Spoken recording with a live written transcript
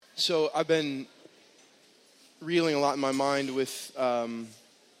So I've been reeling a lot in my mind with how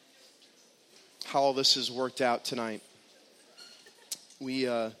all this has worked out tonight. We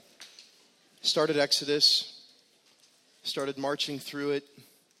started Exodus, started marching through it,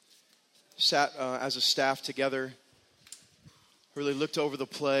 sat as a staff together, really looked over the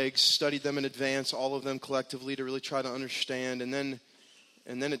plagues, studied them in advance, all of them collectively to really try to understand, and then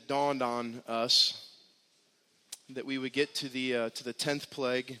it dawned on us that we would get to the 10th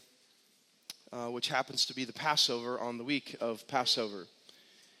plague, which happens to be the Passover on the week of Passover.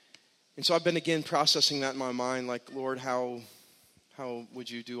 And so I've been again processing that in my mind, like, Lord, how would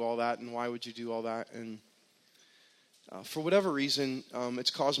you do all that, and why would you do all that? And for whatever reason,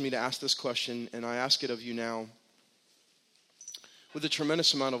 it's caused me to ask this question, and I ask it of you now. With a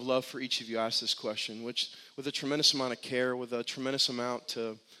tremendous amount of love for each of you, I ask this question, which with a tremendous amount of care, with a tremendous amount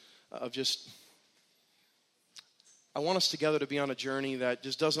of just, I want us together to be on a journey that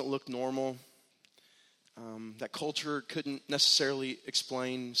just doesn't look normal, that culture couldn't necessarily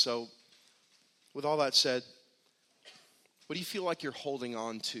explain. So with all that said, what do you feel like you're holding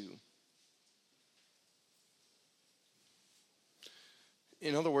on to?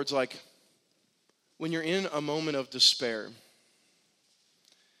 In other words, like when you're in a moment of despair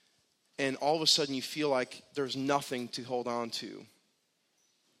and all of a sudden you feel like there's nothing to hold on to,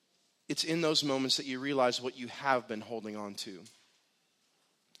 it's in those moments that you realize what you have been holding on to.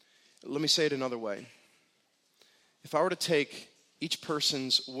 Let me say it another way. If I were to take each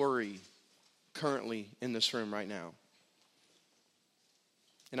person's worry currently in this room right now,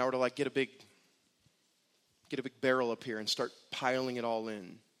 and I were to like get a big barrel up here and start piling it all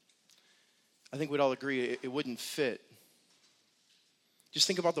in, I think we'd all agree it wouldn't fit. Just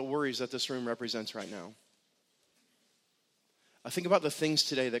think about the worries that this room represents right now. Think about the things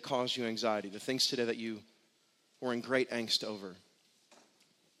today that caused you anxiety, the things today that you were in great angst over.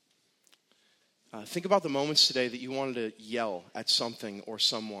 Think about the moments today that you wanted to yell at something or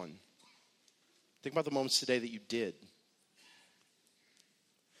someone. Think about the moments today that you did.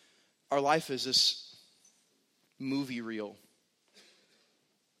 Our life is this movie reel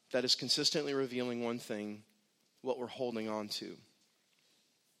that is consistently revealing one thing, what we're holding on to.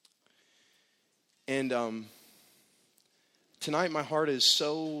 And tonight my heart is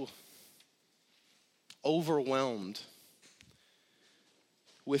so overwhelmed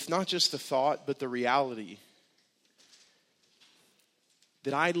with not just the thought, but the reality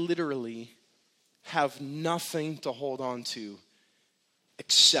that I literally have nothing to hold on to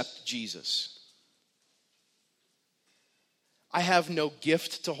except Jesus. I have no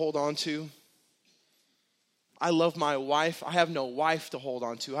gift to hold on to. I love my wife. I have no wife to hold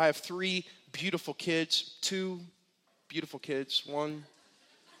on to. I have 3 beautiful kids, 2 beautiful kids, 1.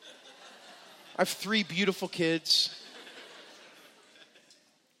 I have 3 beautiful kids.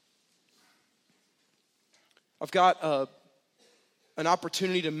 I've got an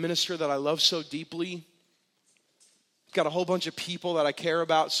opportunity to minister that I love so deeply. I've got a whole bunch of people that I care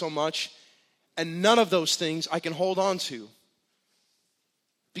about so much. And none of those things I can hold on to,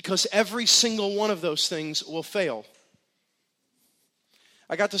 because every single one of those things will fail.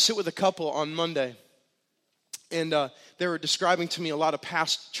 I got to sit with a couple on Monday, and they were describing to me a lot of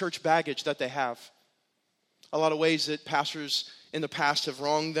past church baggage that they have. A lot of ways that pastors in the past have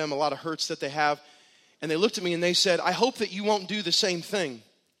wronged them, a lot of hurts that they have. And they looked at me and they said, I hope that you won't do the same thing.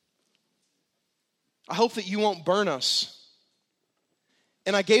 I hope that you won't burn us.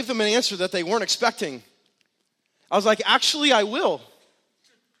 And I gave them an answer that they weren't expecting. I was like, actually, I will.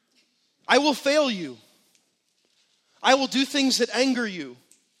 I will fail you. I will do things that anger you.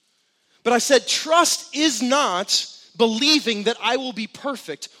 But I said, trust is not believing that I will be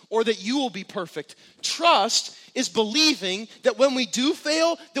perfect or that you will be perfect. Trust is believing that when we do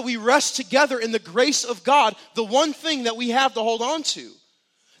fail, that we rest together in the grace of God, the one thing that we have to hold on to.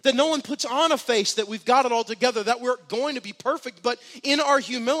 That no one puts on a face that we've got it all together, that we're going to be perfect, but in our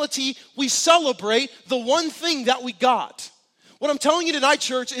humility, we celebrate the one thing that we got. What I'm telling you tonight,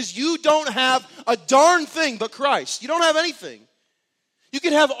 church, is you don't have a darn thing but Christ. You don't have anything. You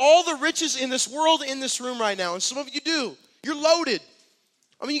can have all the riches in this world in this room right now, and some of you do. You're loaded.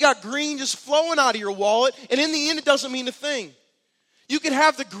 I mean, you got green just flowing out of your wallet, and in the end, it doesn't mean a thing. You could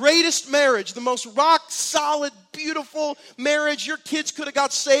have the greatest marriage, the most rock-solid, beautiful marriage. Your kids could have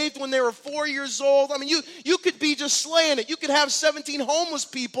got saved when they were 4 years old. I mean, you could be just slaying it. You could have 17 homeless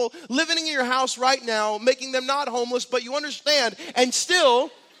people living in your house right now, making them not homeless, but you understand, and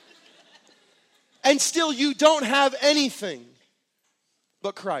still you don't have anything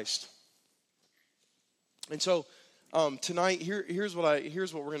but Christ. And so tonight, here's what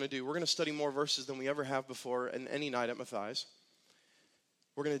we're going to do. We're going to study more verses than we ever have before, and any night at Matthias.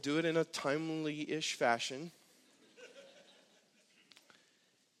 We're going to do it in a timely-ish fashion.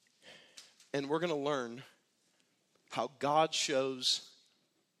 And we're going to learn how God shows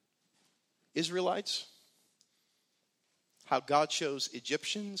Israelites, how God shows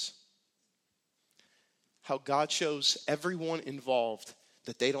Egyptians, how God shows everyone involved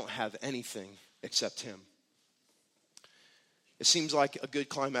that they don't have anything except him. It seems like a good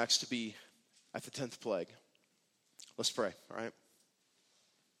climax to be at the 10th plague. Let's pray, all right?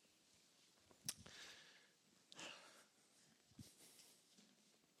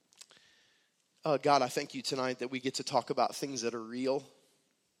 God, I thank you tonight that we get to talk about things that are real.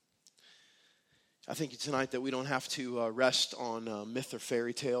 I thank you tonight that we don't have to rest on myth or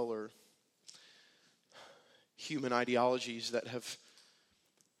fairy tale or human ideologies that have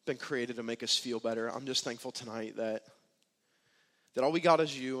been created to make us feel better. I'm just thankful tonight that all we got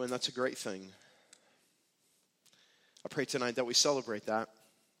is you, and that's a great thing. I pray tonight that we celebrate that.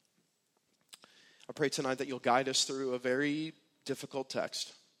 I pray tonight that you'll guide us through a very difficult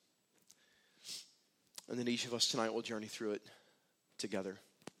text. And then each of us tonight will journey through it together.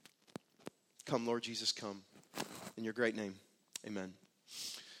 Come, Lord Jesus, come. In your great name, amen.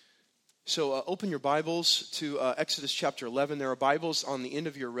 So open your Bibles to Exodus chapter 11. There are Bibles on the end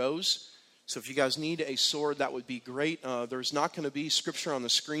of your rows. So if you guys need a sword, that would be great. There's not going to be scripture on the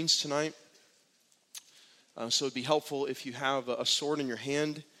screens tonight. So it'd be helpful if you have a sword in your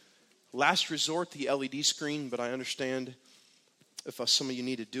hand. Last resort, the LED screen, but I understand if some of you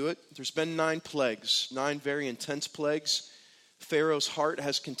need to do it. There's been 9 plagues, 9 very intense plagues. Pharaoh's heart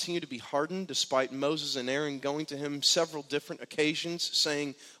has continued to be hardened despite Moses and Aaron going to him several different occasions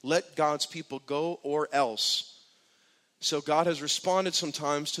saying, let God's people go or else. So God has responded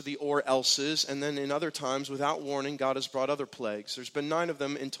sometimes to the or else's, and then in other times, without warning, God has brought other plagues. There's been 9 of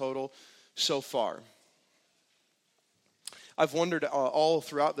them in total so far. I've wondered all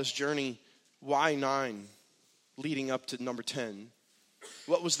throughout this journey, why 9 leading up to number 10?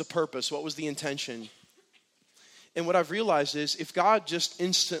 What was the purpose? What was the intention? And what I've realized is if God just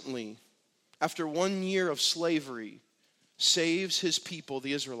instantly, after 1 year of slavery, saves his people,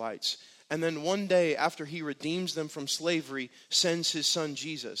 the Israelites, and then one day after he redeems them from slavery, sends his son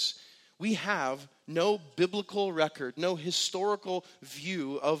Jesus, we have no biblical record, no historical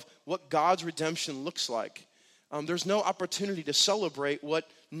view of what God's redemption looks like. There's no opportunity to celebrate what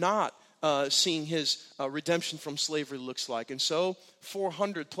not seeing his redemption from slavery looks like. And so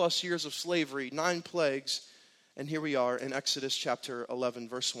 400 plus years of slavery, 9 plagues, and here we are in Exodus chapter 11,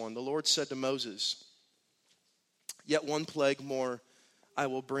 verse 1. The Lord said to Moses, yet 1 plague more I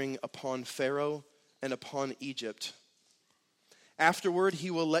will bring upon Pharaoh and upon Egypt. Afterward,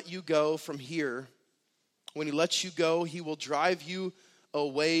 he will let you go from here. When he lets you go, he will drive you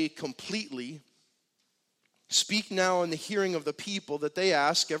away completely. Speak now in the hearing of the people that they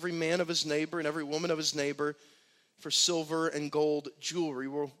ask every man of his neighbor and every woman of his neighbor for silver and gold jewelry.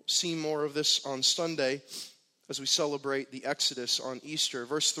 We'll see more of this on Sunday as we celebrate the Exodus on Easter.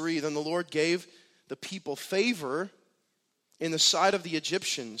 Verse 3, then the Lord gave the people favor in the sight of the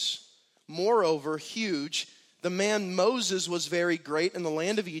Egyptians. Moreover, huge, the man Moses was very great in the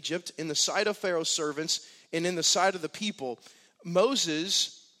land of Egypt, in the sight of Pharaoh's servants, and in the sight of the people.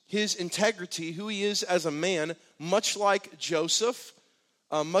 Moses, his integrity, who he is as a man, much like Joseph,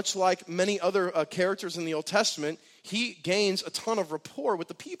 much like many other characters in the Old Testament, he gains a ton of rapport with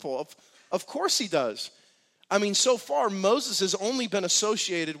the people. Of course he does. I mean, so far, Moses has only been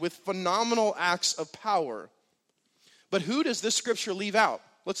associated with phenomenal acts of power. But who does this scripture leave out?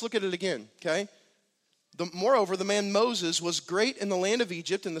 Let's look at it again, okay? Moreover, the man Moses was great in the land of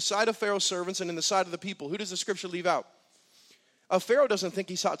Egypt, in the sight of Pharaoh's servants, and in the sight of the people. Who does the scripture leave out? Pharaoh doesn't think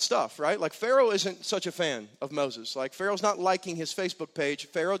he's hot stuff, right? Like, Pharaoh isn't such a fan of Moses. Like, Pharaoh's not liking his Facebook page.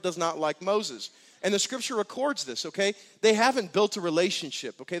 Pharaoh does not like Moses. And the scripture records this, okay? They haven't built a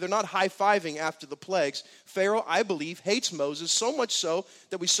relationship, okay? They're not high-fiving after the plagues. Pharaoh, I believe, hates Moses so much so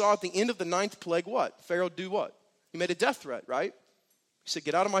that we saw at the end of the 9th plague what? Pharaoh do what? He made a death threat, right? He said,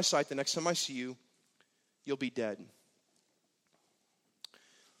 get out of my sight. The next time I see you, you'll be dead.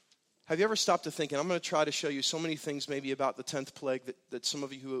 Have you ever stopped to think, and I'm going to try to show you so many things maybe about the 10th plague that some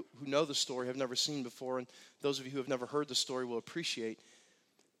of you who know the story have never seen before, and those of you who have never heard the story will appreciate.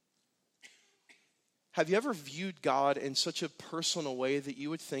 Have you ever viewed God in such a personal way that you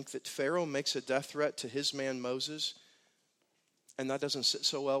would think that Pharaoh makes a death threat to his man Moses, and that doesn't sit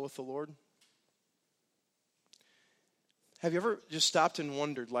so well with the Lord? Have you ever just stopped and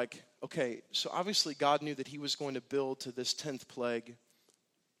wondered, like, okay, so obviously God knew that he was going to build to this 10th plague,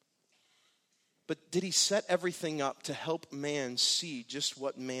 but did he set everything up to help man see just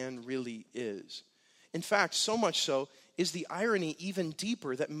what man really is? In fact, so much so, is the irony even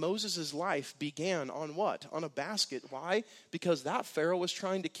deeper that Moses' life began on what? On a basket. Why? Because that Pharaoh was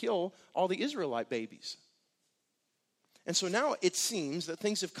trying to kill all the Israelite babies. And so now it seems that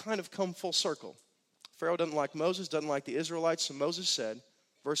things have kind of come full circle. Pharaoh doesn't like Moses, doesn't like the Israelites, so Moses said,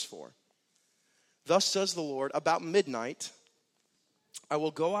 verse 4, "Thus says the Lord, about midnight, I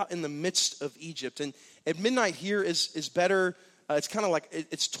will go out in the midst of Egypt." And at midnight here is better. It's kind of like,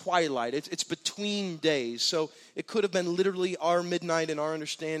 it's twilight. It's between days. So it could have been literally our midnight in our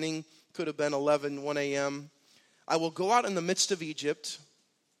understanding. Could have been 1 a.m. "I will go out in the midst of Egypt,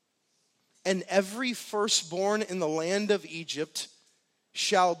 and every firstborn in the land of Egypt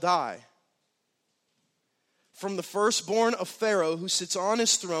shall die. From the firstborn of Pharaoh who sits on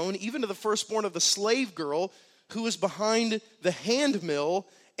his throne, even to the firstborn of the slave girl who is behind the handmill,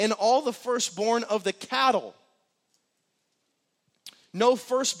 and all the firstborn of the cattle. No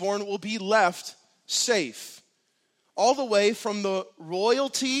firstborn will be left safe." All the way from the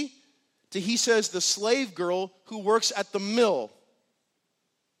royalty to, he says, the slave girl who works at the mill.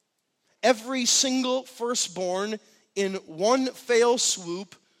 Every single firstborn in one fell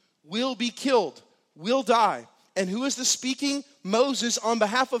swoop will be killed, will die. And who is this speaking? Moses, on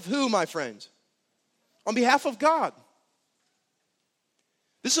behalf of who, my friends? On behalf of God.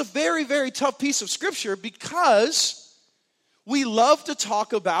 This is a very, very tough piece of scripture because we love to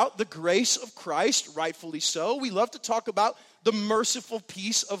talk about the grace of Christ, rightfully so. We love to talk about the merciful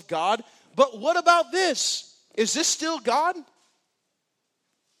peace of God. But what about this? Is this still God?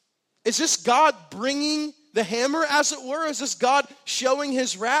 Is this God bringing the hammer, as it were? Is this God showing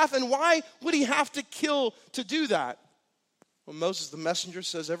his wrath? And why would he have to kill to do that? Well, Moses the messenger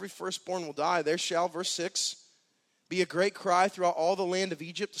says, "Every firstborn will die. There shall," verse 6, "be a great cry throughout all the land of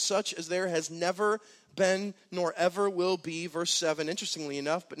Egypt, such as there has never been nor ever will be," verse 7, interestingly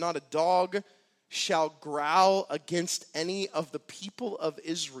enough, "but not a dog shall growl against any of the people of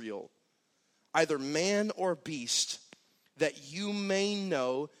Israel, either man or beast, that you may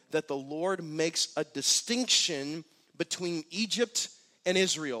know that the Lord makes a distinction between Egypt and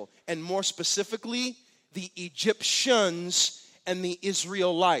Israel," and more specifically, the Egyptians and the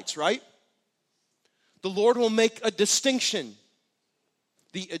Israelites, right? The Lord will make a distinction.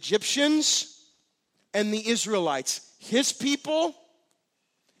 The Egyptians and the Israelites, his people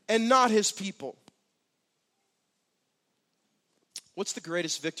and not his people. What's the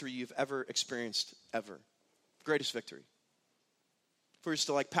greatest victory you've ever experienced, ever? Greatest victory. If we were just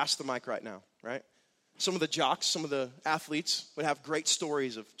to pass the mic right now, right? Some of the jocks, some of the athletes would have great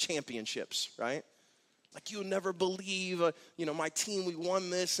stories of championships, right? Like, you'll never believe, my team, we won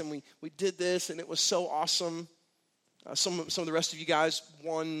this and we did this and it was so awesome. Some of the rest of you guys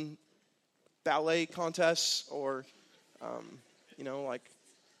won ballet contests or,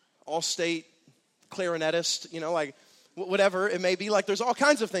 all-state clarinetist, whatever it may be. There's all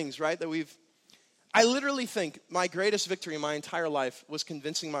kinds of things, right, that I literally think my greatest victory in my entire life was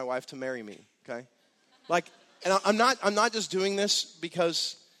convincing my wife to marry me, okay? And I'm not just doing this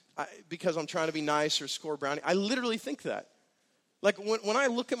because I'm trying to be nice or score brownie. I literally think that. When I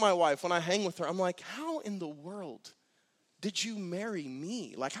look at my wife, when I hang with her, I'm like, how in the world did you marry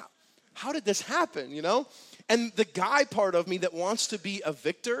me? How did this happen, And the guy part of me that wants to be a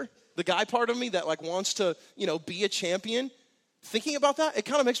victor, the guy part of me that wants to, be a champion, thinking about that, it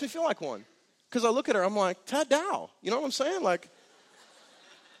kind of makes me feel like one. Because I look at her, I'm like, ta-dow. You know what I'm saying?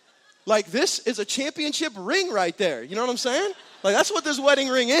 This is a championship ring right there. You know what I'm saying? That's what this wedding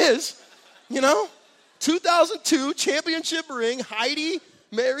ring is. 2002 championship ring, Heidi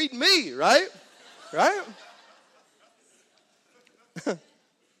married me, right? Right?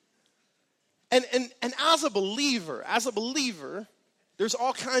 And as a believer, there's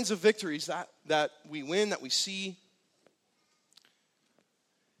all kinds of victories that we win, that we see.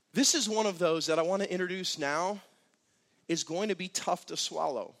 This is one of those that I want to introduce now, is going to be tough to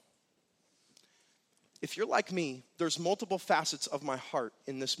swallow. If you're like me, there's multiple facets of my heart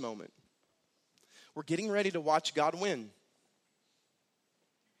in this moment. We're getting ready to watch God win.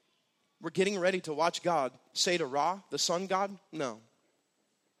 We're getting ready to watch God say to Ra, the sun god, "No.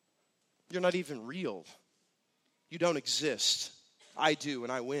 You're not even real. You don't exist. I do,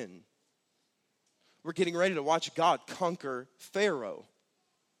 and I win." We're getting ready to watch God conquer Pharaoh.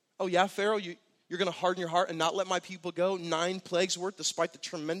 "Oh yeah, Pharaoh, you're going to harden your heart and not let my people go 9 plagues worth despite the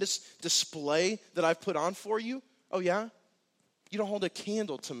tremendous display that I've put on for you? Oh yeah? You don't hold a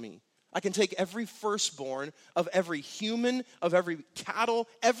candle to me. I can take every firstborn of every human, of every cattle,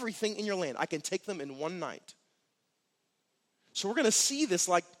 everything in your land. I can take them in one night." So we're going to see this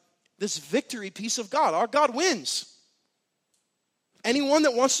this victory piece of God. Our God wins. Anyone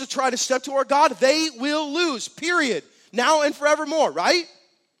that wants to try to step to our God, they will lose, period. now and forevermore, right?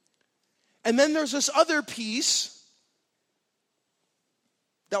 And then there's this other piece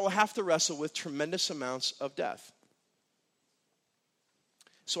that will have to wrestle with tremendous amounts of death.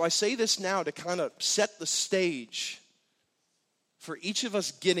 So I say this now to kind of set the stage for each of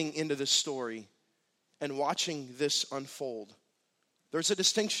us getting into this story and watching this unfold. There's a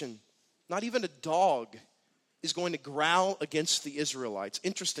distinction. Not even a dog is going to growl against the Israelites.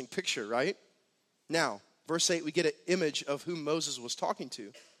 Interesting picture, right? Now, verse 8, we get an image of who Moses was talking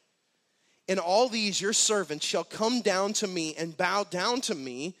to. "And all these your servants shall come down to me and bow down to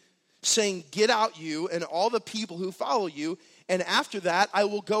me, saying, 'Get out you and all the people who follow you, and after that I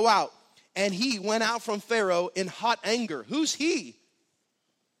will go out.' And he went out from Pharaoh in hot anger." Who's he?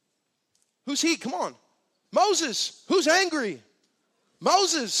 Who's he? Come on. Moses. Who's angry?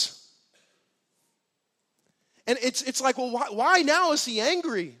 Moses. And it's like, well, why now is he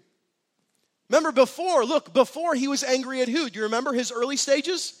angry? Remember before he was angry at who? Do you remember his early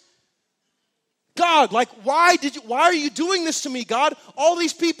stages? God, like, why are you doing this to me, God? All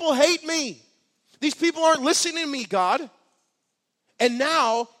these people hate me. These people aren't listening to me, God. And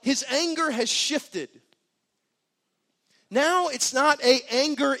now his anger has shifted. Now it's not a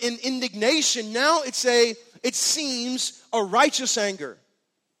anger and indignation. Now it seems a righteous anger.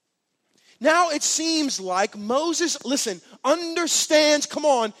 Now it seems like Moses, listen, understands, come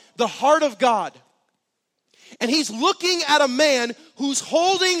on, the heart of God. And he's looking at a man who's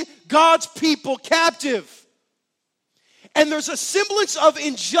holding God's people captive. And there's a semblance of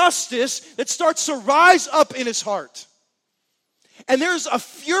injustice that starts to rise up in his heart. And there's a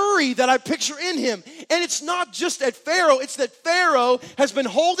fury that I picture in him. And it's not just at Pharaoh, it's that Pharaoh has been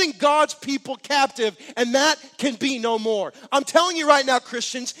holding God's people captive, and that can be no more. I'm telling you right now,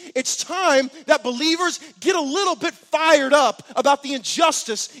 Christians, it's time that believers get a little bit fired up about the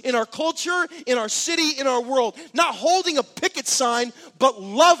injustice in our culture, in our city, in our world. Not holding a picket sign, but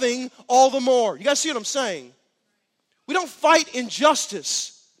loving all the more. You guys see what I'm saying? We don't fight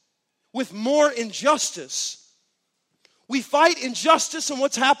injustice with more injustice. We fight injustice and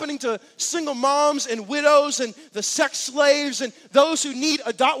what's happening to single moms and widows and the sex slaves and those who need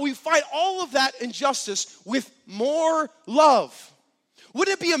adopt. We fight all of that injustice with more love.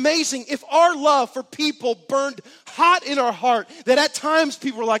 Wouldn't it be amazing if our love for people burned hot in our heart, that at times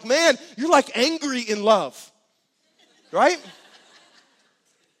people were like, man, you're like angry in love, right?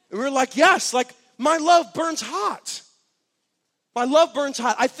 And we're like, yes, like my love burns hot. My love burns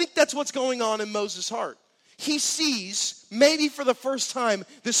hot. I think that's what's going on in Moses' heart. He sees, maybe for the first time,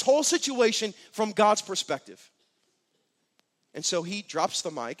 this whole situation from God's perspective. And so he drops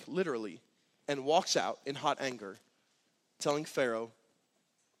the mic, literally, and walks out in hot anger, telling Pharaoh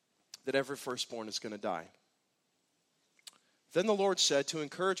that every firstborn is going to die. Then the Lord said, to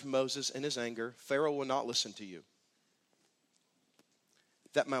encourage Moses in his anger, Pharaoh will not listen to you,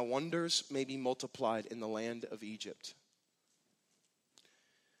 that my wonders may be multiplied in the land of Egypt.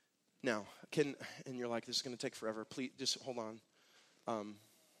 Now, and you're like, this is going to take forever. Please, just hold on.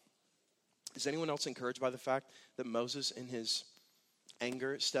 Is anyone else encouraged by the fact that Moses, in his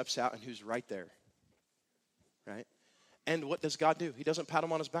anger, steps out and who's right there? Right? And what does God do? He doesn't pat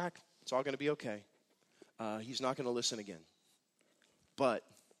him on his back. It's all going to be okay. He's not going to listen again. But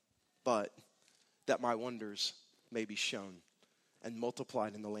that my wonders may be shown and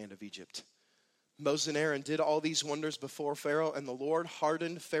multiplied in the land of Egypt. Moses and Aaron did all these wonders before Pharaoh, and the Lord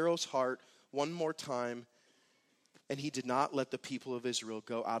hardened Pharaoh's heart one more time, and he did not let the people of Israel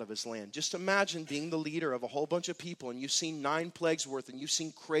go out of his land. Just imagine being the leader of a whole bunch of people, and you've seen 9 plagues worth, and you've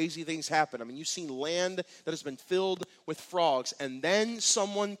seen crazy things happen. I mean, you've seen land that has been filled with frogs, and then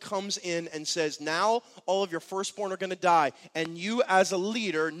someone comes in and says, now all of your firstborn are going to die, and you as a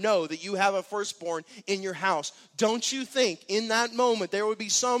leader know that you have a firstborn in your house. Don't you think in that moment there would be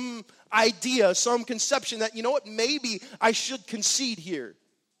some idea, some conception that, you know what, maybe I should concede here?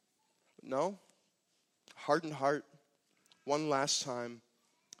 No. Hardened heart. One last time.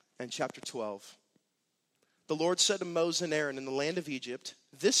 And chapter 12. The Lord said to Moses and Aaron in the land of Egypt,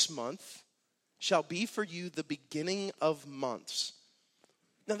 this month shall be for you the beginning of months.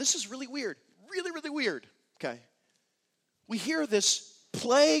 Now this is really weird. Really, really weird. Okay. We hear this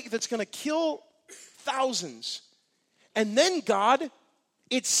plague that's going to kill thousands. And then God,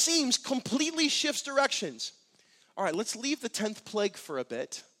 it seems, completely shifts directions. All right, let's leave the 10th plague for a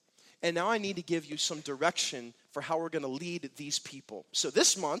bit. And now I need to give you some direction for how we're going to lead these people. So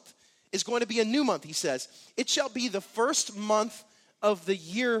this month is going to be a new month, he says. It shall be the first month of the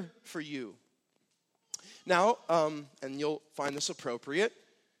year for you. Now, and you'll find this appropriate,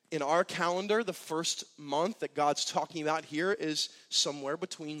 in our calendar, the first month that God's talking about here is somewhere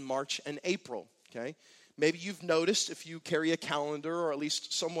between March and April, okay? Maybe you've noticed if you carry a calendar or at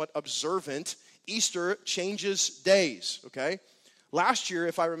least somewhat observant, Easter changes days, okay? Last year,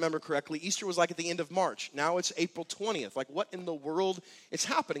 if I remember correctly, Easter was like at the end of March. Now it's April 20th. Like, what in the world is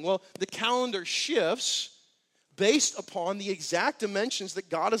happening? Well, the calendar shifts based upon the exact dimensions that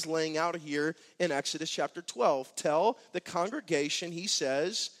God is laying out here in Exodus chapter 12. Tell the congregation, he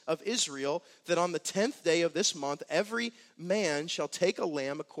says, of Israel, that on the 10th day of this month, every man shall take a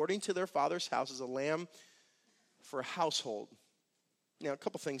lamb according to their father's house, as a lamb for a household. Now, a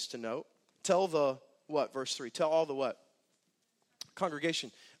couple things to note. Tell the what? Verse 3. Tell all the what?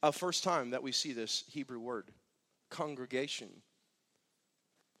 Congregation. First time that we see this Hebrew word. Congregation.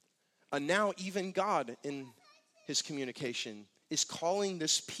 And now even God in his communication is calling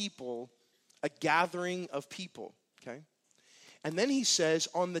this people a gathering of people. Okay? And then he says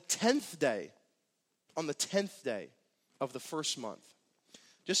on the 10th day of the first month.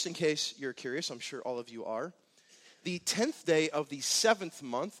 Just in case you're curious, I'm sure all of you are. The 10th day of the 7th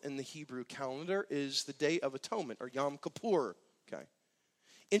month in the Hebrew calendar is the Day of Atonement, or Yom Kippur. Okay.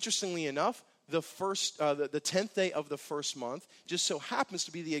 Interestingly enough, the 10th day of the first month just so happens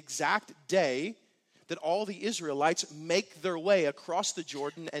to be the exact day that all the Israelites make their way across the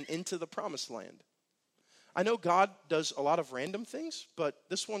Jordan and into the Promised Land. I know God does a lot of random things, but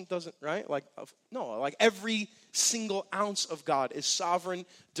this one doesn't, right? Like every single ounce of God is sovereign,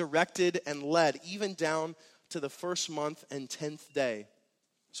 directed, and led, even down to the first month and 10th day.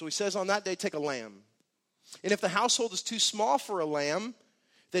 So he says on that day, take a lamb. And if the household is too small for a lamb,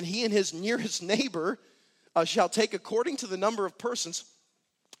 then he and his nearest neighbor shall take according to the number of persons,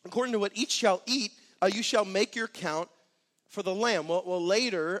 according to what each shall eat, you shall make your count for the lamb. Well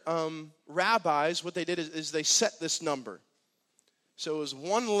later, rabbis, what they did is they set this number. So it was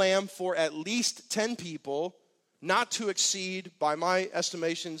one lamb for at least 10 people, not to exceed, by my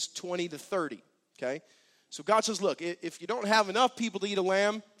estimations, 20 to 30, okay? So God says, look, if you don't have enough people to eat a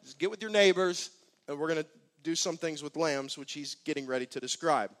lamb, just get with your neighbors, and we're going to do some things with lambs, which he's getting ready to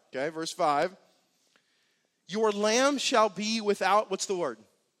describe. Okay, verse 5. Your lamb shall be without, what's the word?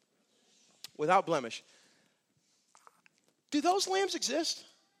 Without blemish. Do those lambs exist?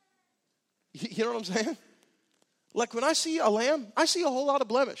 You know what I'm saying? Like when I see a lamb, I see a whole lot of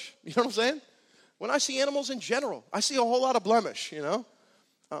blemish. You know what I'm saying? When I see animals in general, I see a whole lot of blemish, you know?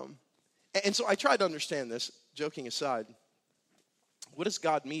 And so I tried to understand this, joking aside. What does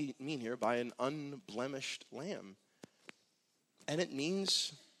God mean here by an unblemished lamb? And it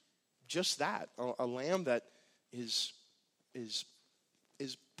means just that, a lamb that is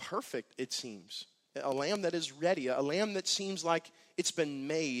perfect, it seems. A lamb that is ready, a lamb that seems like it's been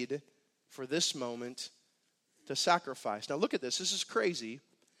made for this moment to sacrifice. Now look at this. This is crazy.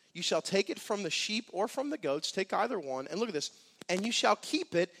 You shall take it from the sheep or from the goats, take either one, and look at this, and you shall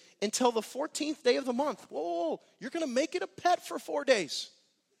keep it until the 14th day of the month. Whoa, you're going to make it a pet for 4 days.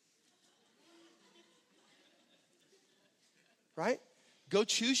 Right? Go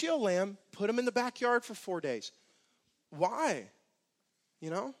choose you a lamb, put him in the backyard for 4 days. Why? You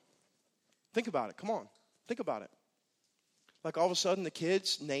know? Think about it. Come on. Think about it. Like all of a sudden the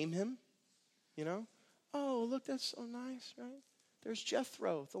kids name him, you know? Oh, look, that's so nice, right? There's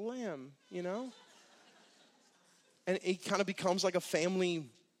Jethro, the lamb, you know? And it kind of becomes like a family,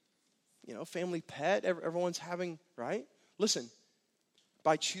 you know, family pet. Everyone's having, right? Listen,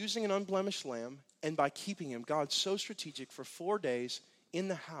 by choosing an unblemished lamb and by keeping him, God's so strategic for 4 days in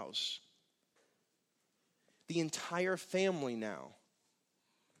the house. The entire family now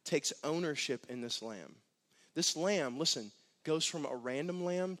takes ownership in this lamb. This lamb, listen, goes from a random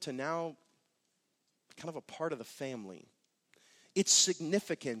lamb to now kind of a part of the family. Its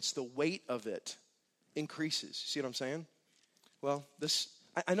significance, the weight of it, increases. See what I'm saying? Well,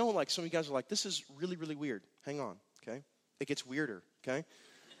 I know like some of you guys are like, this is really, really weird. Hang on, okay? It gets weirder, okay?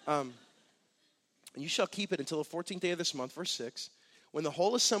 And you shall keep it until the 14th day of this month, verse 6, when the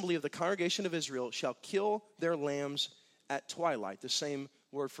whole assembly of the congregation of Israel shall kill their lambs at twilight. The same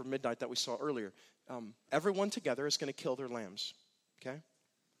word for midnight that we saw earlier. Everyone together is going to kill their lambs, okay?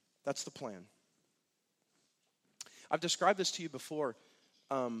 That's the plan. I've described this to you before,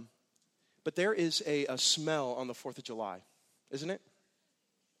 but there is a smell on the 4th of July, isn't it?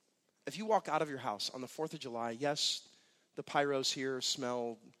 If you walk out of your house on the 4th of July, yes, the pyros here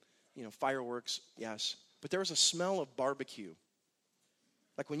smell, you know, fireworks, yes. But there is a smell of barbecue.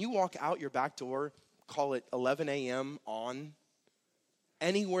 Like when you walk out your back door, call it 11 a.m. on,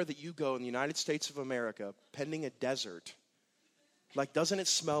 anywhere that you go in the United States of America, pending a desert, like doesn't it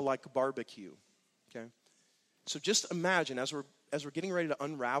smell like barbecue? Okay? So just imagine as we're getting ready to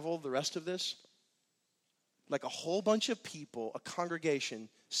unravel the rest of this, like a whole bunch of people, a congregation,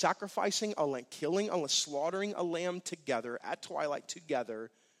 sacrificing a lamb, slaughtering a lamb together at twilight together,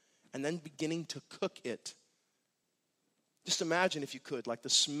 and then beginning to cook it. Just imagine if you could, like the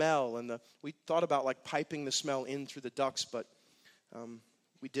smell and we thought about like piping the smell in through the ducts, but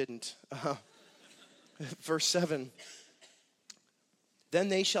we didn't. Verse 7, then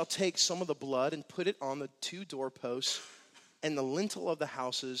they shall take some of the blood and put it on the 2 doorposts and the lintel of the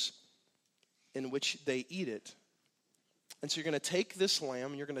houses in which they eat it. And so you're going to take this lamb,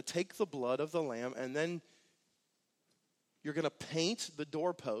 and you're going to take the blood of the lamb, and then you're going to paint the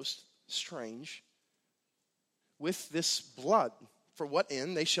doorpost, strange, with this blood. For what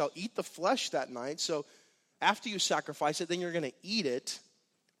end? They shall eat the flesh that night. So after you sacrifice it, then you're going to eat it,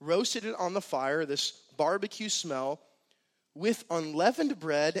 roasted it on the fire, this barbecue smell, with unleavened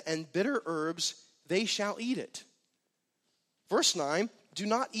bread and bitter herbs, they shall eat it. Verse 9, do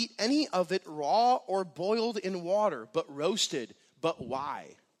not eat any of it raw or boiled in water, but roasted. But why?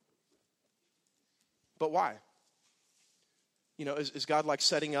 But why? You know, is God like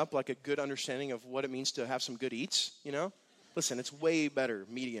setting up like a good understanding of what it means to have some good eats, you know? Listen, it's way better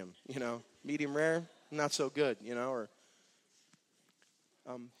medium, you know? Medium rare, not so good, you know? Or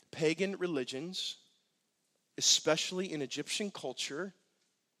pagan religions, especially in Egyptian culture,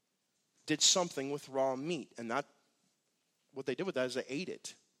 did something with raw meat. And what they did with that is they ate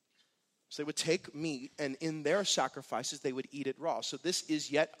it. So they would take meat, and in their sacrifices, they would eat it raw. So this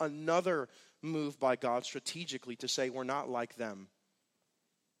is yet another move by God strategically to say we're not like them.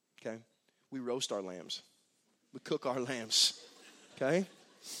 Okay? We roast our lambs. We cook our lambs. Okay?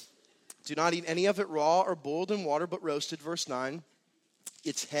 Do not eat any of it raw or boiled in water, but roasted. Verse 9.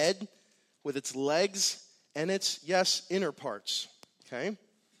 Its head with its legs and its, yes, inner parts. Okay?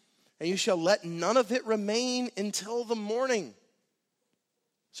 And you shall let none of it remain until the morning.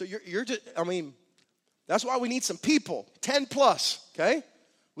 So you're just, I mean, that's why we need some people, 10 plus, okay?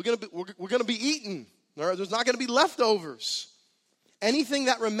 We're gonna be eating. There's not gonna be leftovers. Anything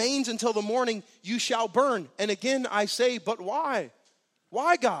that remains until the morning, you shall burn. And again, I say, but why?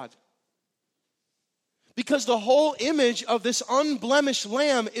 Why, God? Because the whole image of this unblemished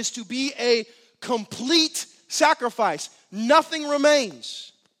lamb is to be a complete sacrifice. Nothing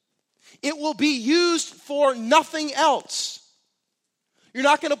remains. It will be used for nothing else. You're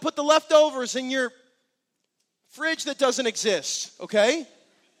not going to put the leftovers in your fridge that doesn't exist, okay?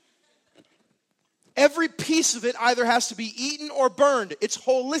 Every piece of it either has to be eaten or burned. It's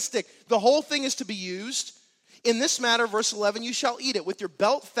holistic. The whole thing is to be used. In this matter, verse 11, you shall eat it with your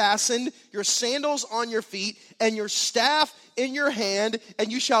belt fastened, your sandals on your feet, and your staff in your hand,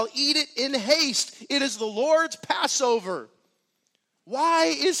 and you shall eat it in haste. It is the Lord's Passover. Why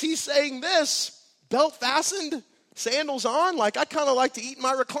is he saying this? Belt fastened, sandals on? Like, I kind of like to eat in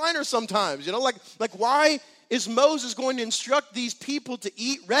my recliner sometimes, you know? Like why is Moses going to instruct these people to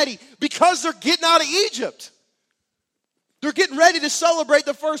eat ready? Because they're getting out of Egypt. They're getting ready to celebrate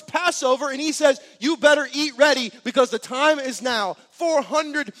the first Passover, and he says, you better eat ready because the time is now.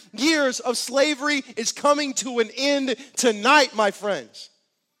 400 years of slavery is coming to an end tonight, my friends.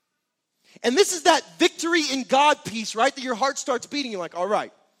 And this is that victory in God piece, right? That your heart starts beating. You're like, all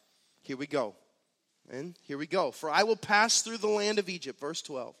right, here we go. And here we go. For I will pass through the land of Egypt, verse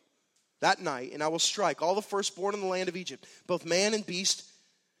 12, that night, and I will strike all the firstborn in the land of Egypt, both man and beast,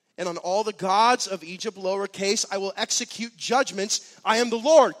 and on all the gods of Egypt, lowercase, I will execute judgments. I am the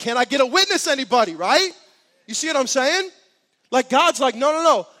Lord. Can I get a witness, anybody, right? You see what I'm saying? Like God's like,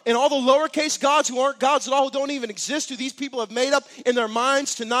 no. And all the lowercase gods who aren't gods at all, who don't even exist, who these people have made up in their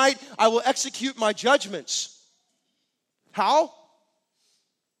minds tonight, I will execute my judgments. How?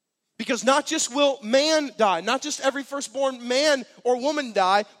 Because not just will man die, not just every firstborn man or woman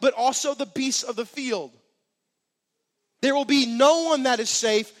die, but also the beasts of the field. There will be no one that is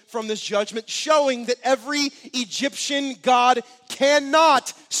safe from this judgment, showing that every Egyptian god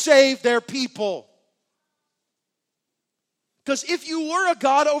cannot save their people. Because if you were a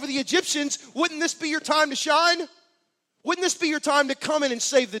god over the Egyptians, wouldn't this be your time to shine? Wouldn't this be your time to come in and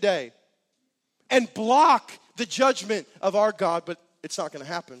save the day? And block the judgment of our God, but it's not going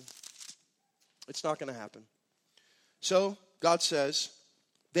to happen. It's not going to happen. So, God says,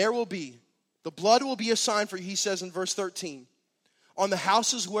 the blood will be a sign for you, he says in verse 13, on the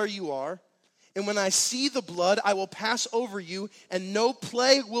houses where you are. And when I see the blood, I will pass over you, and no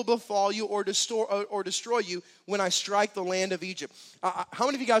plague will befall you or destroy you when I strike the land of Egypt. How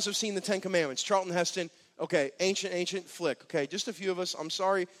many of you guys have seen the Ten Commandments? Charlton Heston, okay, ancient flick. Okay, just a few of us. I'm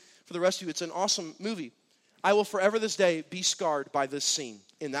sorry for the rest of you. It's an awesome movie. I will forever this day be scarred by this scene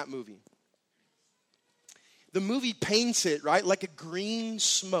in that movie. The movie paints it, right, like a green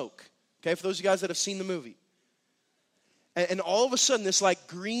smoke. Okay, for those of you guys that have seen the movie. And all of a sudden, this like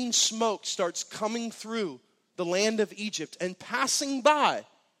green smoke starts coming through the land of Egypt and passing by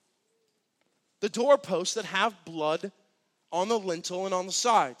the doorposts that have blood on the lintel and on the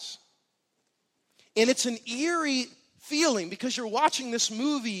sides. And it's an eerie feeling because you're watching this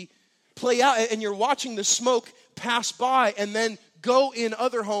movie play out and you're watching the smoke pass by and then go in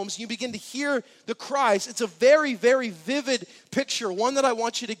other homes. You begin to hear the cries. It's a very, very vivid picture, one that I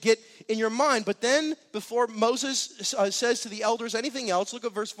want you to get in your mind. But then, before Moses says to the elders anything else, look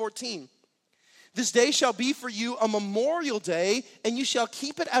at verse 14. This day shall be for you a memorial day, and you shall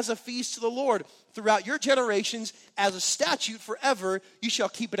keep it as a feast to the Lord. Throughout your generations, as a statute forever, you shall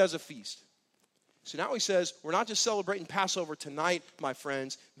keep it as a feast. So now he says, we're not just celebrating Passover tonight, my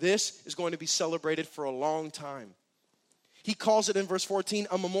friends. This is going to be celebrated for a long time. He calls it in verse 14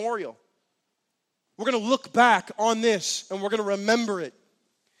 a memorial. We're going to look back on this and we're going to remember it.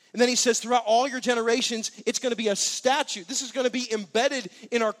 And then he says throughout all your generations, it's going to be a statute. This is going to be embedded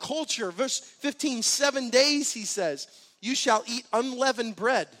in our culture. Verse 15, 7 days, he says, you shall eat unleavened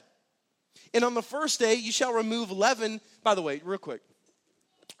bread. And on the first day, you shall remove leaven. By the way, real quick.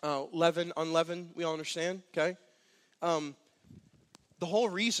 Leaven, unleavened, we all understand, okay? The whole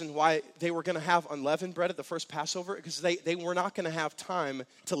reason why they were going to have unleavened bread at the first Passover is because they were not going to have time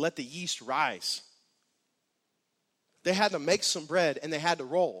to let the yeast rise. They had to make some bread and they had to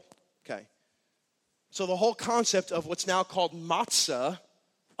roll, okay? So the whole concept of what's now called matzah,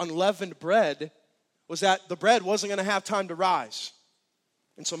 unleavened bread, was that the bread wasn't going to have time to rise.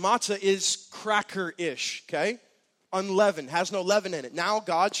 And so matzah is cracker-ish, okay? Unleavened, has no leaven in it. Now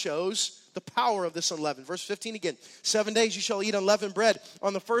God shows the power of this unleavened. Verse 15 again. 7 days you shall eat unleavened bread.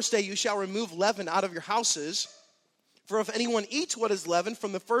 On the first day you shall remove leaven out of your houses. For if anyone eats what is leavened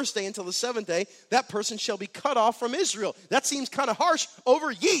from the first day until the seventh day, that person shall be cut off from Israel. That seems kind of harsh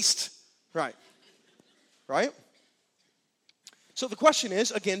over yeast. Right? So the question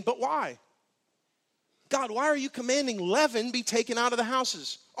is, again, but why? God, why are you commanding leaven be taken out of the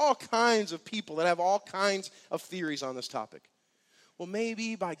houses? All kinds of people that have all kinds of theories on this topic. Well,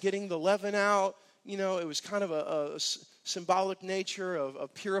 maybe by getting the leaven out, it was kind of a symbolic nature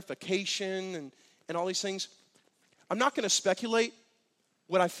of purification and all these things. I'm not going to speculate.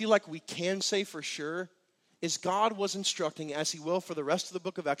 What I feel like we can say for sure is God was instructing, as he will for the rest of the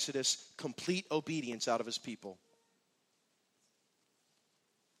book of Exodus, complete obedience out of his people.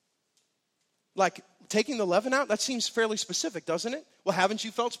 Like taking the leaven out, that seems fairly specific, doesn't it? Well, haven't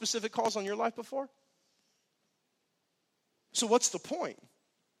you felt specific calls on your life before? So what's the point?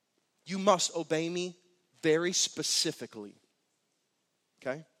 You must obey me very specifically.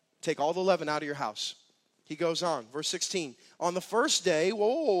 Okay? Take all the leaven out of your house. He goes on, verse 16. On the first day,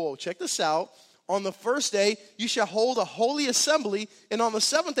 whoa, check this out. On the first day, you shall hold a holy assembly, and on the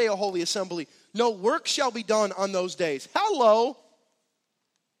seventh day, a holy assembly. No work shall be done on those days. Hello.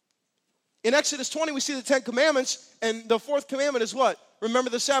 In Exodus 20, we see the 10 commandments, and the fourth commandment is what? Remember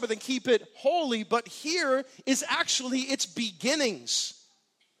the Sabbath and keep it holy. But here is actually its beginnings.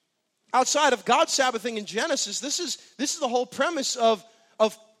 Outside of God's Sabbathing in Genesis, this is the whole premise of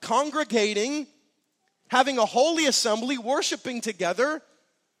congregating, having a holy assembly, worshiping together.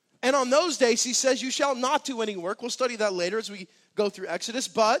 And on those days, he says, you shall not do any work. We'll study that later as we go through Exodus.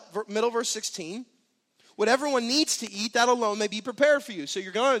 But, middle verse 16, what everyone needs to eat, that alone may be prepared for you. So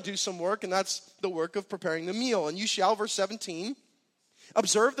you're going to do some work, and that's the work of preparing the meal. And you shall, verse 17,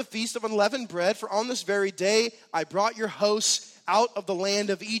 observe the feast of unleavened bread, for on this very day I brought your hosts out of the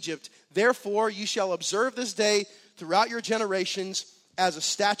land of Egypt. Therefore you shall observe this day throughout your generations as a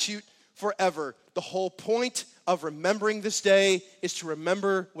statute forever. The whole point of remembering this day is to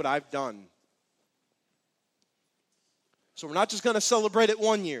remember what I've done. So we're not just going to celebrate it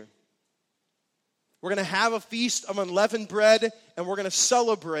one year. We're going to have a feast of unleavened bread, and we're going to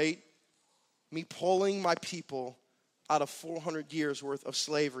celebrate me pulling my people out of 400 years worth of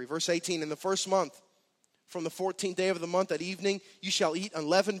slavery. Verse 18, in the first month, from the 14th day of the month at evening, you shall eat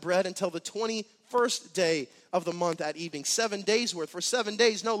unleavened bread until the 21st day of the month at evening. 7 days worth. For 7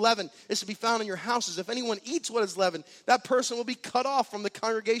 days, no leaven is to be found in your houses. If anyone eats what is leavened, that person will be cut off from the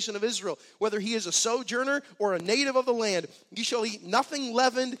congregation of Israel, whether he is a sojourner or a native of the land. You shall eat nothing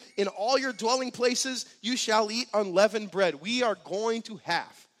leavened in all your dwelling places. You shall eat unleavened bread. We are going to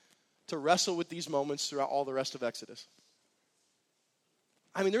have to wrestle with these moments throughout all the rest of Exodus.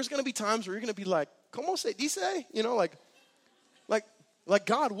 I mean, there's going to be times where you're going to be like, "Como se dice?" Like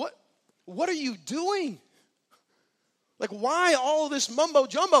God, what are you doing? Like, why all this mumbo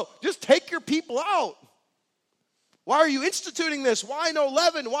jumbo? Just take your people out. Why are you instituting this? Why no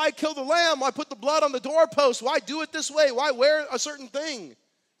leaven? Why kill the lamb? Why put the blood on the doorpost? Why do it this way? Why wear a certain thing?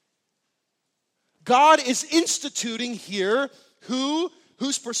 God is instituting here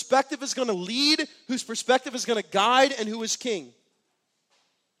whose perspective is going to lead, whose perspective is going to guide, and who is king.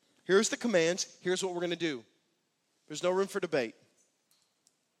 Here's the commands. Here's what we're going to do. There's no room for debate.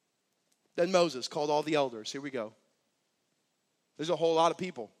 Then Moses called all the elders. Here we go. There's a whole lot of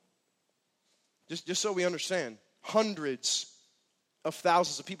people. Just so we understand. Hundreds of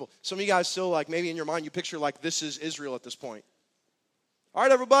thousands of people. Some of you guys still, like, maybe in your mind you picture like this is Israel at this point. All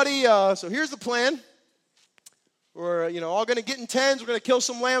right, everybody, so here's the plan. We're, all going to get in tents. We're going to kill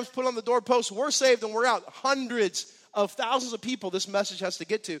some lambs, put on the doorposts. We're saved and we're out. Hundreds of thousands of people this message has to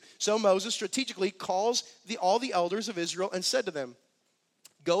get to. So Moses strategically calls all the elders of Israel and said to them,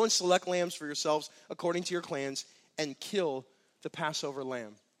 go and select lambs for yourselves according to your clans and kill the Passover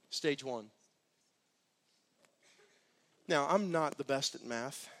lamb. Stage one. Now, I'm not the best at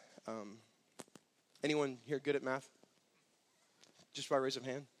math. Anyone here good at math? Just by raise of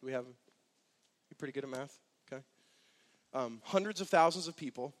hand. Do we have? You pretty good at math? Okay. Hundreds of thousands of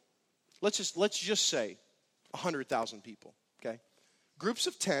people. Let's just say 100,000 people. Okay. Groups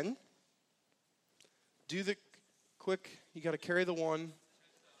of 10. Do the quick. You got to carry the one.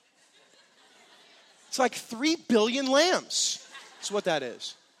 It's like 3 billion lambs. That's what that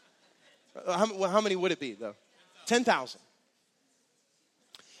is. How many would it be though? 10,000.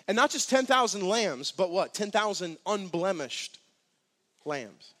 And not just 10,000 lambs, but what? 10,000 unblemished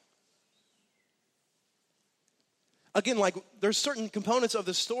lambs. Again, like there's certain components of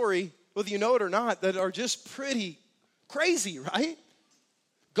the story, whether you know it or not, that are just pretty crazy, right?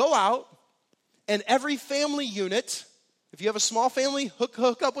 Go out and every family unit, if you have a small family,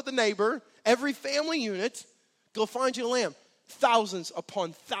 hook up with a neighbor, every family unit, go find you a lamb. Thousands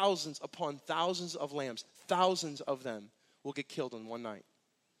upon thousands upon thousands of lambs. Thousands of them will get killed in one night.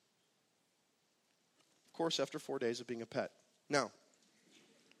 Of course, after 4 days of being a pet. Now,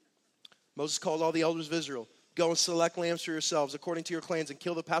 Moses called all the elders of Israel. Go and select lambs for yourselves according to your clans and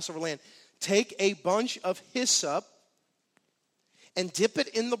kill the Passover lamb. Take a bunch of hyssop and dip it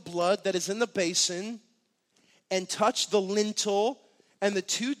in the blood that is in the basin and touch the lintel and the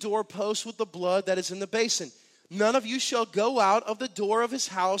 2 doorposts with the blood that is in the basin. None of you shall go out of the door of his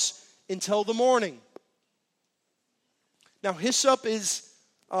house until the morning. Now, hyssop is,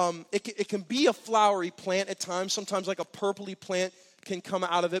 it can be a flowery plant at times. Sometimes like a purpley plant can come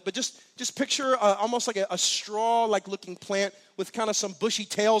out of it. But just picture almost like a straw-like looking plant with kind of some bushy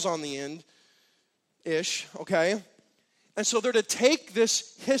tails on the end-ish, okay? And so they're to take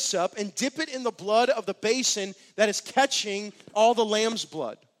this hyssop and dip it in the blood of the basin that is catching all the lamb's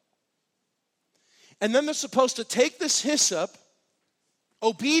blood. And then they're supposed to take this hyssop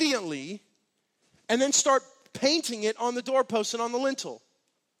obediently and then start painting it on the doorpost and on the lintel.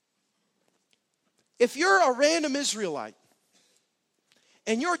 If you're a random Israelite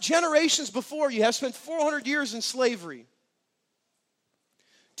and your generations before you have spent 400 years in slavery,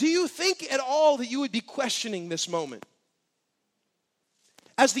 do you think at all that you would be questioning this moment?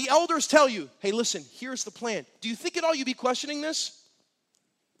 As the elders tell you, hey, listen, here's the plan. Do you think at all you'd be questioning this?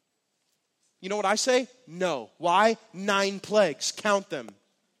 You know what I say? No. Why? 9 plagues. Count them.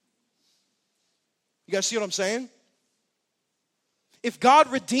 You guys see what I'm saying? If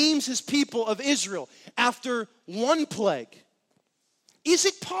God redeems his people of Israel after 1 plague, is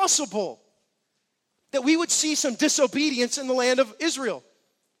it possible that we would see some disobedience in the land of Israel?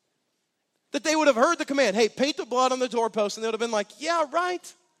 That they would have heard the command, hey, paint the blood on the doorpost, and they would have been like, yeah,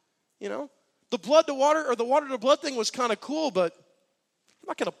 right. The blood to water or the water to blood thing was kind of cool, but I'm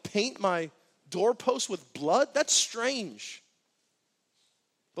not going to paint my doorpost with blood? That's strange.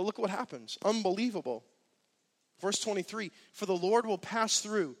 But look what happens. Unbelievable. Verse 23, for the Lord will pass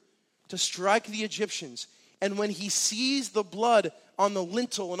through to strike the Egyptians. And when he sees the blood on the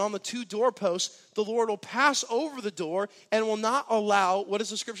lintel and on the 2 doorposts, the Lord will pass over the door and will not allow, what does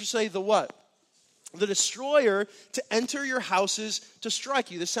the scripture say? The what? The destroyer to enter your houses to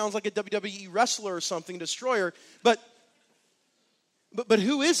strike you. This sounds like a WWE wrestler or something, destroyer. But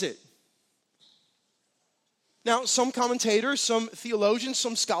who is it? Now, some commentators, some theologians,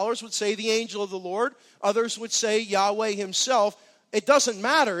 some scholars would say the angel of the Lord. Others would say Yahweh himself. It doesn't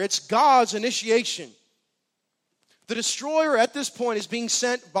matter. It's God's initiation. The destroyer at this point is being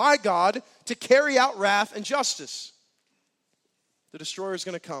sent by God to carry out wrath and justice. The destroyer is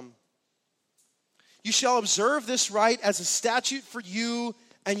going to come. You shall observe this rite as a statute for you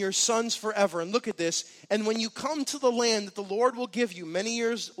and your sons forever. And look at this. And when you come to the land that the Lord will give you many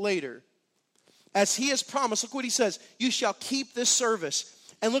years later, as he has promised, look what he says, you shall keep this service.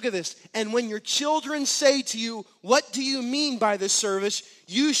 And look at this. And when your children say to you, what do you mean by this service?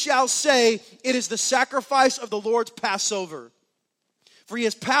 You shall say, it is the sacrifice of the Lord's Passover. For he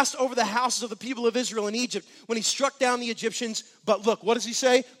has passed over the houses of the people of Israel in Egypt when he struck down the Egyptians. But look, what does he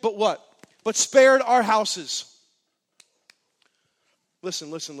say? But what? But spared our houses. Listen.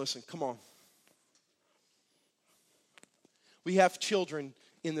 Come on. We have children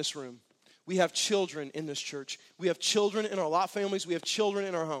in this room. We have children in this church. We have children in our lot families. We have children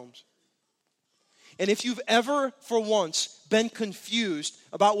in our homes. And if you've ever, for once, been confused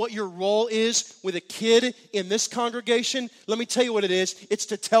about what your role is with a kid in this congregation, let me tell you what it is. It's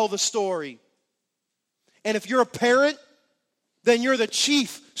to tell the story. And if you're a parent, then you're the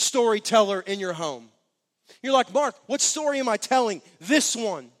chief storyteller in your home. You're like, Mark, what story am I telling? This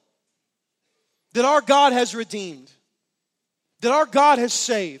one. That our God has redeemed. That our God has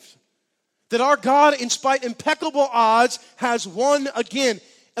saved. That our God, in spite impeccable odds, has won again.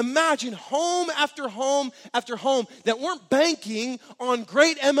 Imagine home after home after home that weren't banking on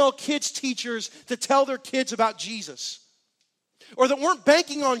great ML Kids teachers to tell their kids about Jesus. Or that weren't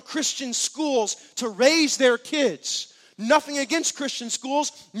banking on Christian schools to raise their kids. Nothing against Christian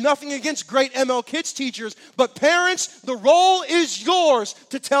schools, nothing against great ML Kids teachers, but parents, the role is yours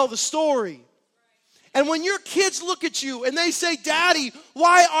to tell the story. And when your kids look at you and they say, Daddy,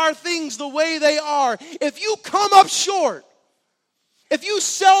 why are things the way they are? If you come up short, if you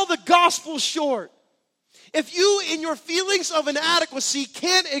sell the gospel short, if you, in your feelings of inadequacy,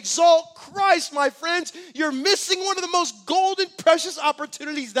 can't exalt Christ, my friends, you're missing one of the most golden, precious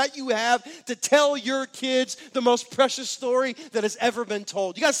opportunities that you have to tell your kids the most precious story that has ever been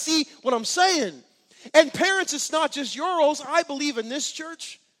told. You guys see what I'm saying? And parents, it's not just your roles. I believe in this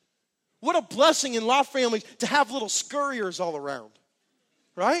church. What a blessing in lot families to have little scurriers all around,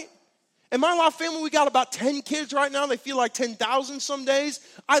 right? In my lot family, we got about 10 kids right now. They feel like 10,000 some days.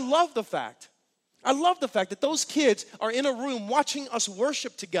 I love the fact that those kids are in a room watching us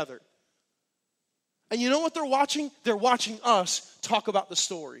worship together. And you know what they're watching? They're watching us talk about the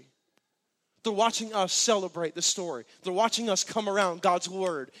story. They're watching us celebrate the story. They're watching us come around God's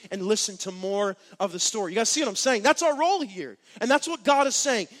word and listen to more of the story. You guys see what I'm saying? That's our role here. And that's what God is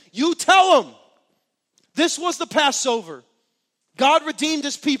saying. You tell them. This was the Passover. God redeemed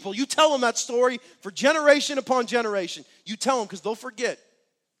his people. You tell them that story for generation upon generation. You tell them because they'll forget.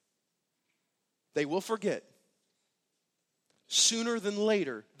 They will forget. Sooner than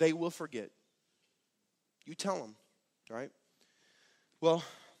later, they will forget. You tell them, right? Well,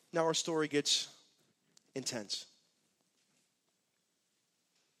 now our story gets intense.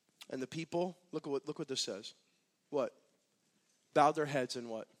 And the people, look what this says. What? Bowed their heads and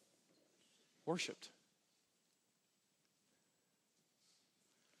what? Worshipped.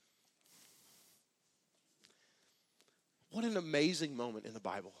 What an amazing moment in the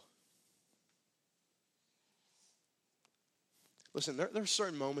Bible. Listen, there are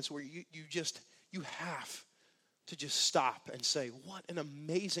certain moments where you have to just stop and say, what an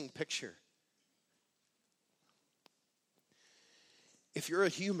amazing picture. If you're a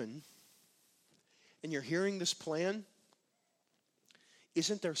human and you're hearing this plan,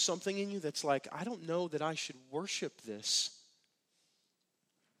 isn't there something in you that's like, I don't know that I should worship this?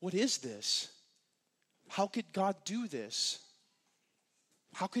 What is this? How could God do this?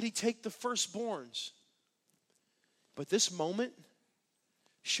 How could he take the firstborns? But this moment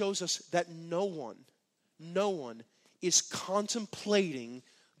shows us that no one is contemplating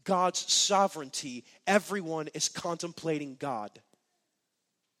God's sovereignty. Everyone is contemplating God.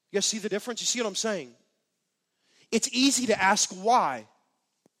 You guys see the difference? You see what I'm saying? It's easy to ask why.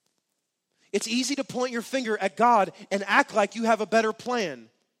 It's easy to point your finger at God and act like you have a better plan.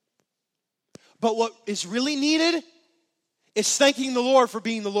 But what is really needed is thanking the Lord for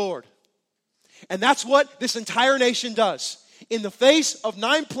being the Lord. And that's what this entire nation does. In the face of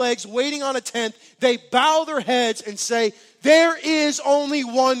 9 plagues waiting on a 10th, they bow their heads and say, there is only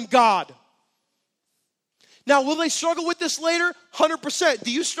one God. Now, will they struggle with this later? 100%.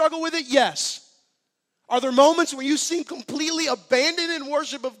 Do you struggle with it? Yes. Are there moments when you seem completely abandoned in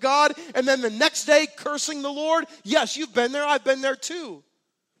worship of God and then the next day cursing the Lord? Yes, you've been there. I've been there too.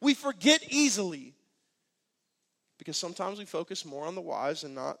 We forget easily because sometimes we focus more on the whys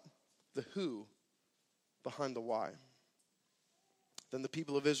and not the who behind the why. Then the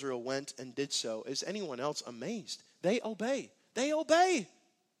people of Israel went and did so. Is anyone else amazed? They obey. They obey.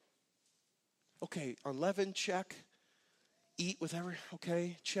 Okay, unleavened, check. Eat with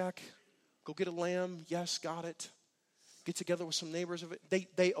okay, check. Go get a lamb, yes, got it. Get together with some neighbors of it.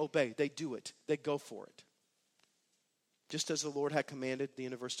 They obey, they do it, they go for it. Just as the Lord had commanded, the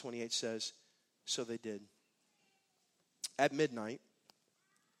end of verse 28 says, so they did. At midnight,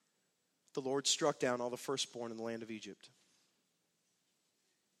 the Lord struck down all the firstborn in the land of Egypt.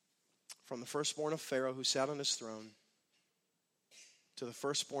 From the firstborn of Pharaoh who sat on his throne, to the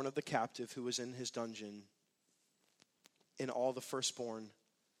firstborn of the captive who was in his dungeon, in all the firstborn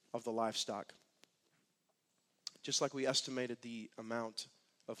of the livestock. Just like we estimated the amount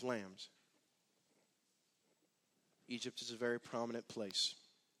of lambs. Egypt is a very prominent place.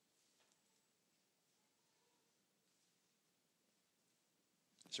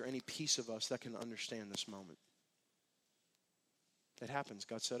 Is there any piece of us that can understand this moment? It happens.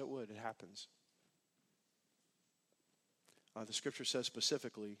 God said it would. It happens. The scripture says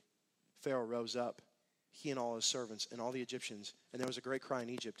specifically, Pharaoh rose up, he and all his servants and all the Egyptians, and there was a great cry in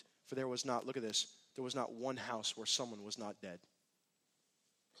Egypt, for there was not, look at this, there was not one house where someone was not dead.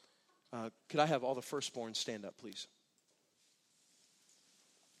 Could I have all the firstborn stand up, please?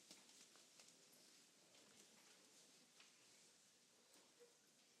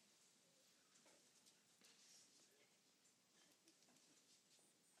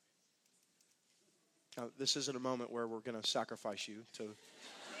 Now, this isn't a moment where we're going to sacrifice you to.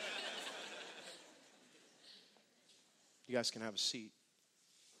 You guys can have a seat.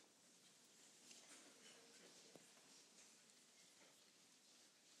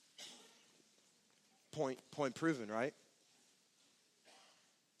 Point proven, right?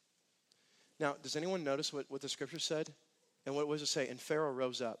 Now, does anyone notice what the scripture said? And what does it say? And Pharaoh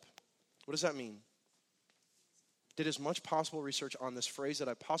rose up. What does that mean? Did as much possible research on this phrase that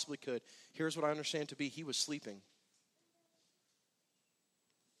I possibly could. Here's what I understand to be: he was sleeping.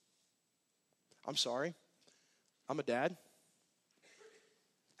 I'm sorry. I'm a dad.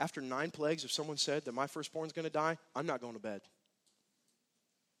 After 9 plagues, if someone said that my firstborn's going to die, I'm not going to bed.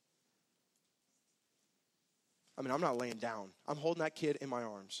 I mean, I'm not laying down. I'm holding that kid in my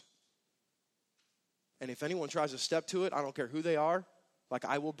arms. And if anyone tries to step to it, I don't care who they are, like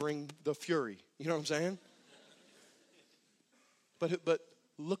I will bring the fury. You know what I'm saying? But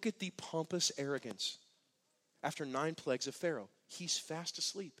look at the pompous arrogance. After 9 plagues of Pharaoh, he's fast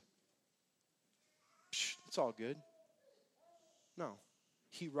asleep. It's all good. No.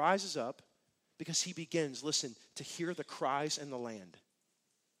 He rises up because he begins, listen, to hear the cries in the land.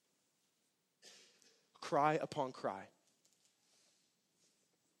 Cry upon cry.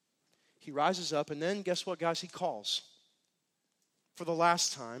 He rises up, and then guess what, guys? He calls. For the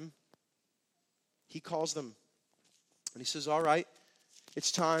last time, he calls them. And he says, all right,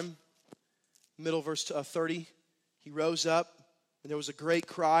 it's time. Middle verse 30, he rose up, and there was a great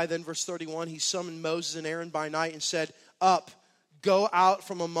cry. Then verse 31, he summoned Moses and Aaron by night and said, up, go out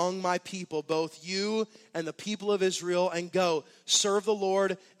from among my people, both you and the people of Israel, and go, serve the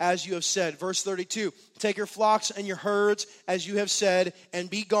Lord as you have said. Verse 32, take your flocks and your herds as you have said, and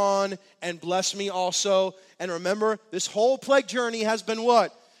be gone, and bless me also. And remember, this whole plague journey has been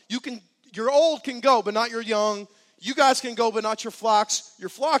what? Your old can go, but not your young. You guys can go, but not your flocks. Your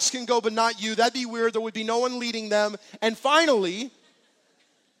flocks can go, but not you. That'd be weird. There would be no one leading them. And finally,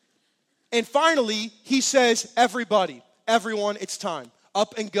 he says, everybody. Everyone, it's time.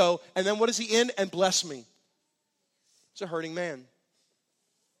 Up and go. And then what does he end? And bless me. It's a hurting man.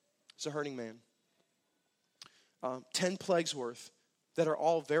 It's a hurting man. 10 plagues worth that are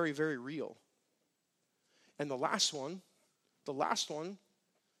all very, very real. And the last one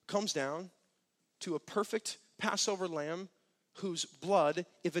comes down to a perfect Passover lamb whose blood,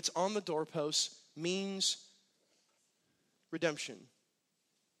 if it's on the doorpost, means redemption.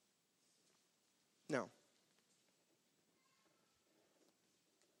 Now,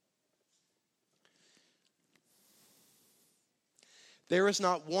 there is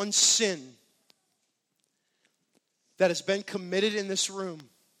not one sin that has been committed in this room,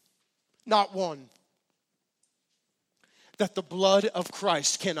 not one, that the blood of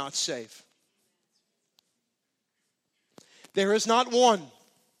Christ cannot save. There is not one.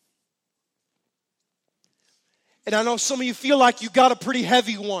 And I know some of you feel like you got a pretty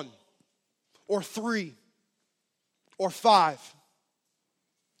heavy one, or 3, or 5.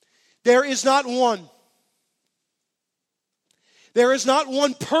 There is not one. There is not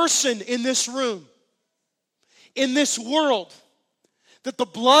one person in this room, in this world, that the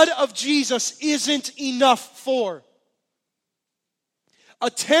blood of Jesus isn't enough for. A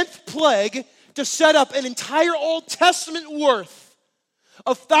 10th plague to set up an entire Old Testament worth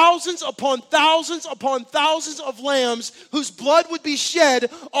of thousands upon thousands upon thousands of lambs whose blood would be shed,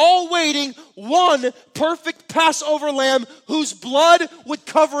 all waiting one perfect Passover lamb whose blood would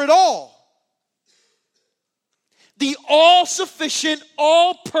cover it all. The all-sufficient,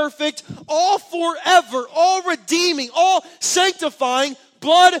 all-perfect, all-forever, all-redeeming, all-sanctifying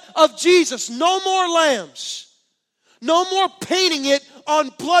blood of Jesus. No more lambs. No more painting it on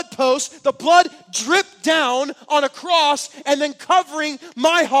blood posts. The blood dripped down on a cross and then covering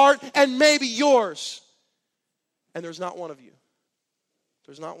my heart and maybe yours. And there's not one of you.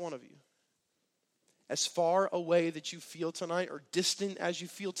 There's not one of you. As far away that you feel tonight, or distant as you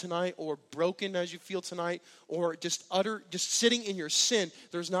feel tonight, or broken as you feel tonight, or just sitting in your sin,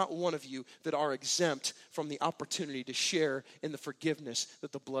 there's not one of you that are exempt from the opportunity to share in the forgiveness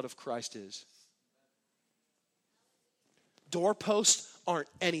that the blood of Christ is. Doorposts aren't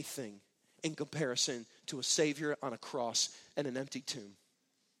anything in comparison to a Savior on a cross and an empty tomb.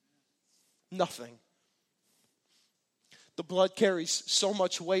 Nothing. The blood carries so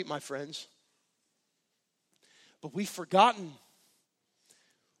much weight, my friends. But we've forgotten.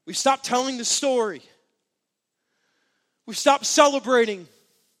 We've stopped telling the story. We've stopped celebrating.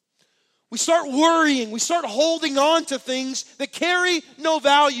 We start worrying. We start holding on to things that carry no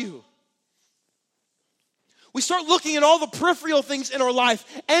value. We start looking at all the peripheral things in our life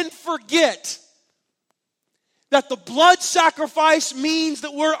and forget that the blood sacrifice means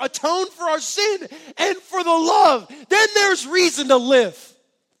that we're atoned for our sin and for the love. Then there's reason to live.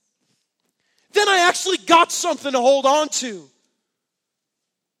 Then I actually got something to hold on to.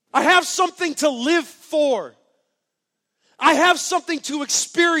 I have something to live for. I have something to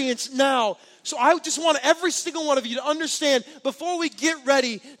experience now. So I just want every single one of you to understand, before we get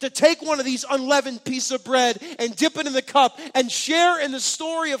ready to take one of these unleavened pieces of bread and dip it in the cup and share in the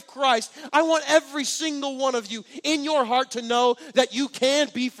story of Christ, I want every single one of you in your heart to know that you can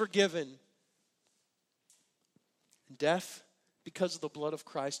be forgiven. Death, because of the blood of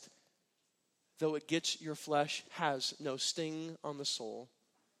Christ, though it gets your flesh, has no sting on the soul.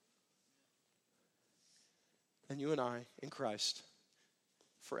 And you and I, in Christ,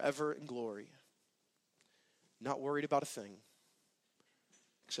 forever in glory, not worried about a thing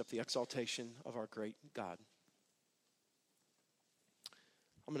except the exaltation of our great God.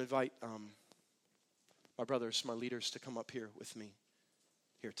 I'm going to invite my brothers, my leaders, to come up here with me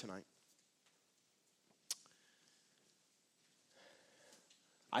here tonight.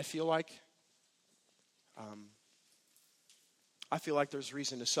 I feel like there's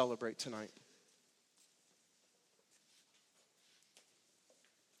reason to celebrate tonight.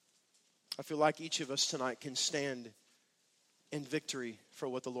 I feel like each of us tonight can stand in victory for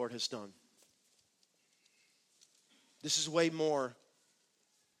what the Lord has done. This is way more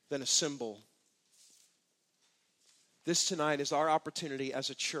than a symbol. This tonight is our opportunity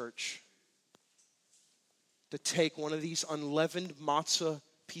as a church to take one of these unleavened matzah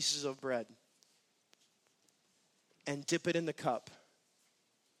pieces of bread and dip it in the cup.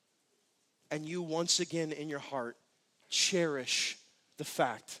 And you once again in your heart cherish the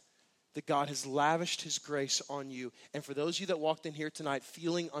fact that God has lavished his grace on you. And for those of you that walked in here tonight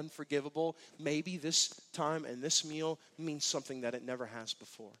feeling unforgivable, maybe this time and this meal means something that it never has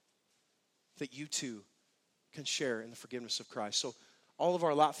before. That you too can share in the forgiveness of Christ. So all of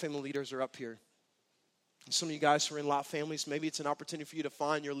our Lot family leaders are up here. And some of you guys who are in Lot families, maybe it's an opportunity for you to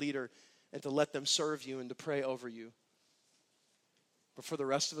find your leader and to let them serve you and to pray over you. But for the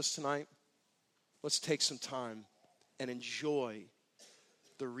rest of us tonight, let's take some time and enjoy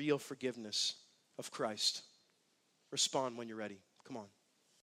the real forgiveness of Christ. Respond when you're ready. Come on.